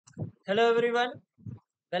Hello everyone,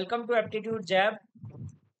 welcome to Aptitude Jab.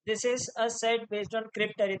 This is a set based on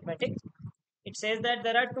Cryptarithmetic. It says that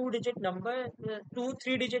there are two-digit numbers, two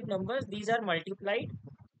three-digit numbers. These are multiplied,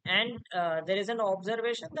 and there is an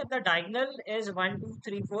observation that the diagonal is 1, 2,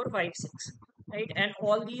 3, 4, 5, 6, right? And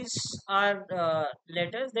all these are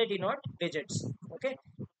letters. They denote digits. Okay,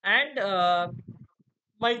 and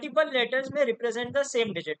multiple letters may represent the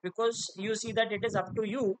same digit because you see that it is up to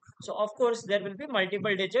you. So of course there will be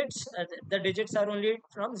multiple digits. The digits are only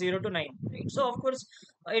from 0 to 9, right? So of course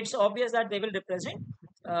it's obvious that they will represent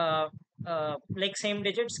uh, like same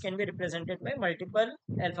digits can be represented by multiple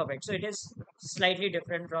alphabets. So it is slightly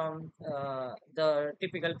different from the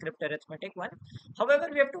typical cryptarithmetic one. However,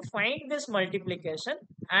 we have to find this multiplication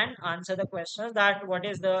and answer the questions that what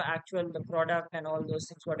is the actual the product and all those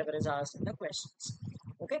things, whatever is asked in the questions.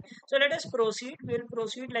 Okay, so let us proceed. We will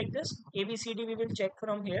proceed like this. ABCD we will check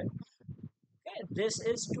from here. Okay, this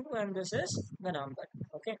is 2 and this is the number.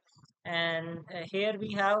 Okay, and here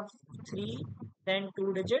we have 3, then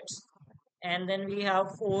 2 digits, and then we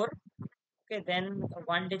have 4. Okay, then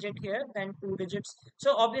one digit here, then 2 digits.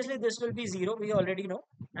 So obviously this will be 0, we already know,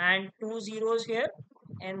 and 2 zeros here,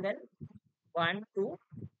 and then 1 2,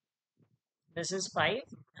 this is 5,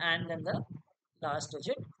 and then the last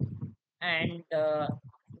digit. And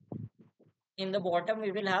in the bottom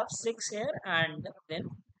we will have 6 here, and then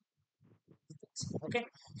 6. Okay,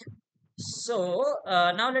 so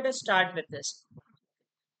now let us start with this.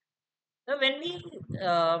 So when we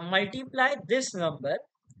multiply this number,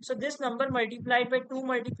 so this number multiplied by 2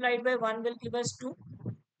 multiplied by 1 will give us 2.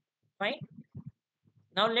 Fine.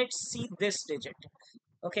 Now let's see this digit.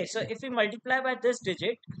 Okay, so if we multiply by this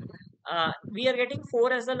digit, we are getting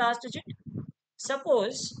 4 as the last digit.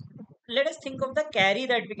 Suppose, let us think of the carry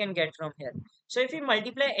that we can get from here. So if we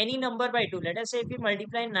multiply any number by 2, let us say if we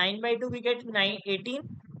multiply 9 by 2, we get 18.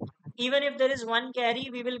 Even if there is one carry,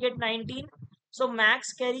 we will get 19. So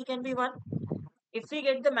max carry can be 1. If we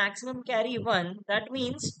get the maximum carry 1, that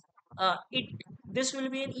means it this will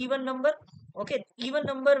be an even number. Okay, even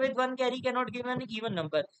number with one carry cannot give an even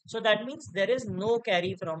number. So that means there is no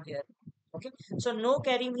carry from here. Okay, so no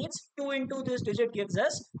carry means 2 into this digit gives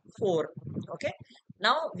us 4. Okay,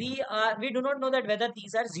 now we do not know that whether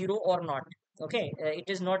these are 0 or not. Okay, it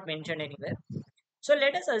is not mentioned anywhere. So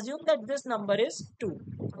let us assume that this number is 2.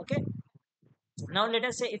 Okay, now let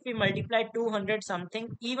us say if we multiply 200 something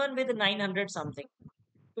even with 900 something,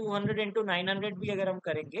 200 into 900 भी अगर हम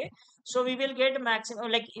करेंगे, so we will get maximum,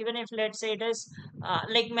 like even if let's say it is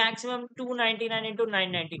like maximum 299 into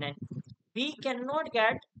 999, we cannot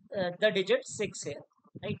get the digit 6 here.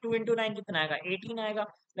 Like 2 into 9 कितना आएगा, 18 आएगा.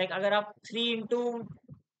 Like अगर आप 3 into,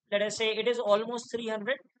 let us say it is almost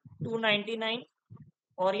 300, 299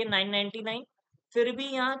 और ये 999, फिर भी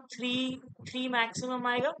यहाँ 3 मैक्सिमम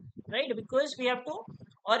आएगा, right? Because we have to.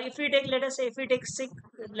 और if we take, let us से if we take 6,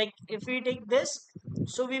 like if we take this,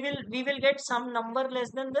 so we will get some number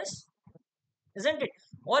less than this, isn't it?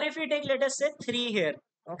 Or if we take, let us say 3 here.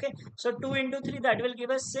 Okay, so 2 into 3, that will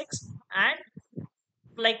give us 6, and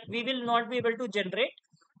like we will not be able to generate,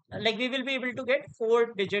 like we will be able to get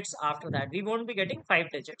 4 digits after that. We won't be getting 5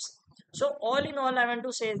 digits. So all in all, I want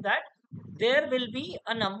to say is that there will be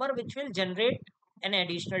a number which will generate an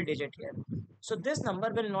additional digit here. So this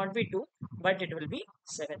number will not be 2, but it will be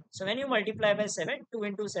 7. So when you multiply by 7, 2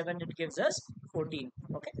 into 7, it gives us 14.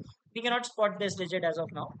 Okay, we cannot spot this digit as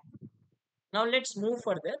of now. Now let's move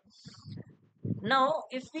further. Now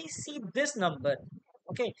if we see this number,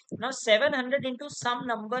 okay, now 700 into some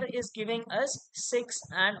number is giving us 6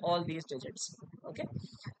 and all these digits. Okay,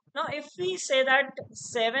 now if we say that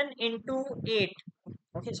 7 into 8,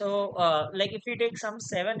 okay, so like if we take some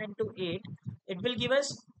 7 into 8, it will give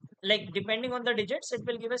us, like depending on the digits, it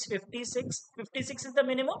will give us 56. 56 is the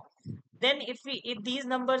minimum. Then if these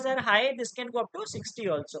numbers are high, this can go up to 60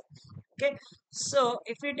 also. Okay, so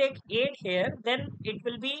if we take 8 here, then it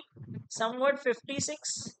will be somewhat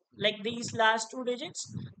 56, like these last two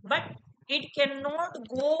digits. But it cannot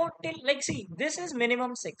go till, like, see, this is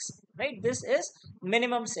minimum 6, right? This is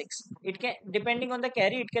minimum 6. It can, depending on the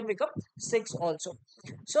carry, it can become 6 also.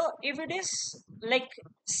 So if it is like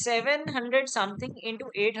 700 something into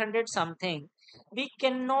 800 something, we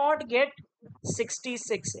cannot get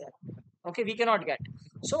 66 here. Okay, we cannot get.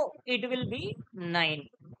 So it will be 9.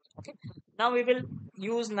 Okay, now we will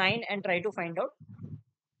use 9 and try to find out.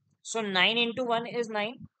 So 9 into 1 is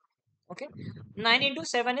 9. Okay, 9 into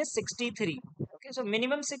 7 is 63. Okay, so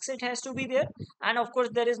minimum 6 it has to be there, and of course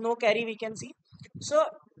there is no carry, we can see. So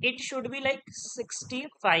it should be like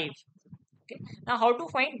 65. Okay, now how to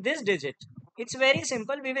find this digit? It's very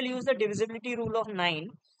simple. We will use the divisibility rule of 9.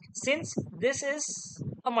 Since this is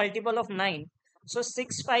a multiple of 9. So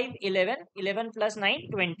 6, 5, 11, 11 plus 9,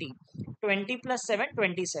 20. 20 plus 7,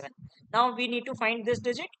 27. Now we need to find this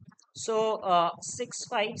digit. So 6,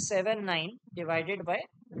 5, 7, 9 divided by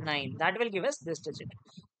 9. That will give us this digit.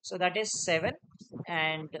 So that is 7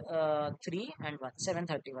 and 3 and 1.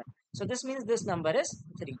 731. So this means this number is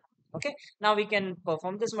 3. Okay. Now we can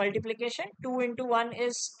perform this multiplication. 2 into 1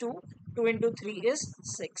 is 2. 2 into 3 is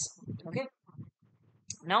 6. Okay.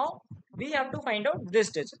 Now we have to find out this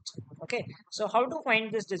digit. Okay, so how to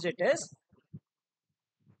find this digit is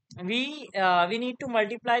we need to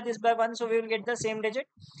multiply this by 1, so we will get the same digit.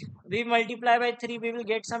 We multiply by 3, we will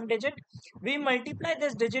get some digit. We multiply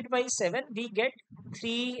this digit by 7, we get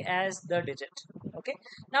 3 as the digit. Okay,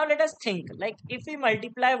 now let us think, like if we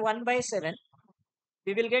multiply 1 by 7,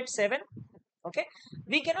 we will get 7. Okay,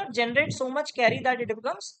 we cannot generate so much carry that it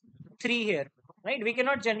becomes 3 here, right? We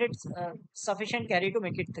cannot generate sufficient carry to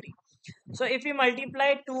make it 3. So if we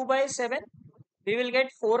multiply 2 by 7, we will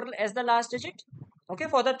get 4 as the last digit, okay,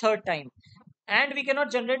 for the third time. And we cannot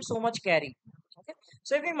generate so much carry. Okay.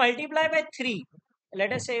 So if we multiply by 3,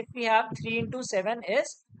 let us say if we have 3 into 7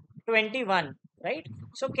 is 21, right?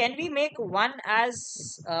 So can we make 1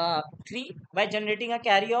 as 3 by generating a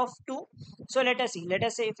carry of 2? So let us see. Let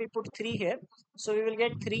us say if we put 3 here, so we will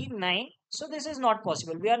get 3, 9. So this is not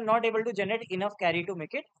possible. We are not able to generate enough carry to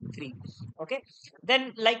make it 3. Okay.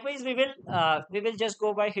 Then likewise we will just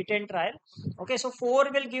go by hit and trial. Okay. So 4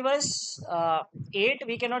 will give us 8.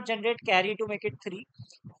 We cannot generate carry to make it 3.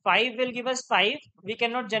 5 will give us 5. We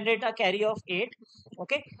cannot generate a carry of 8.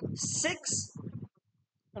 Okay. 6,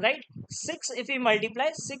 right? 6, if we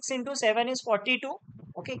multiply 6 into 7 is 42.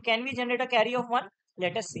 Okay, can we generate a carry of 1?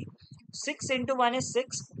 Let us see. 6 into 1 is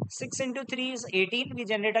 6. 6 into 3 is 18. We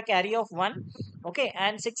generate a carry of 1. Okay,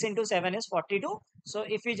 and 6 into 7 is 42. So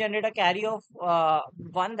if we generate a carry of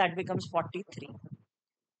 1, that becomes 43,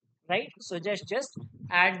 right? So just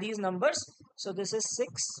add these numbers. So this is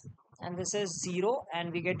 6 and this is 0,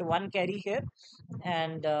 and we get 1 carry here.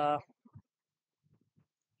 And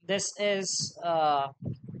this is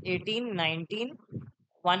 18, 19,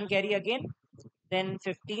 1 carry again, then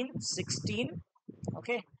 15, 16.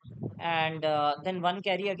 Okay, and then 1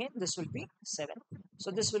 carry again, this will be 7.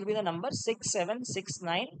 So this will be the number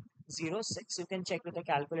 676906. You can check with the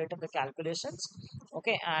calculator the calculations.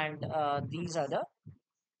 Okay, and these are the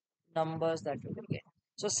numbers that we will get.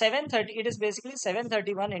 So 730, it is basically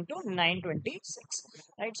 731 into 926,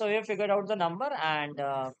 right? So we have figured out the number, and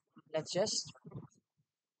let's just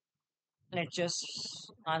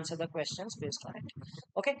answer the questions based on it.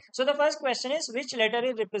 Okay, so the first question is, which letter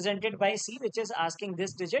is represented by C, which is asking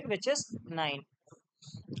this digit, which is 9.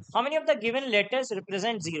 How many of the given letters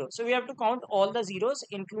represent 0? So we have to count all the zeros,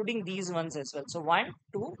 including these ones as well. So 1,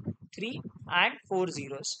 2, 3 and 4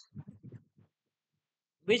 zeros.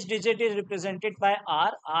 Which digit is represented by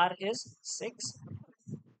R? R is 6.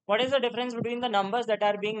 What is the difference between the numbers that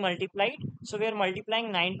are being multiplied? So we are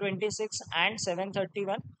multiplying 926 and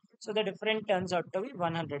 731. So the difference turns out to be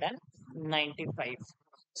 195.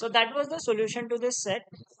 So that was the solution to this set.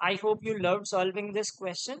 I hope you loved solving this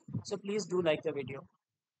question. So please do like the video.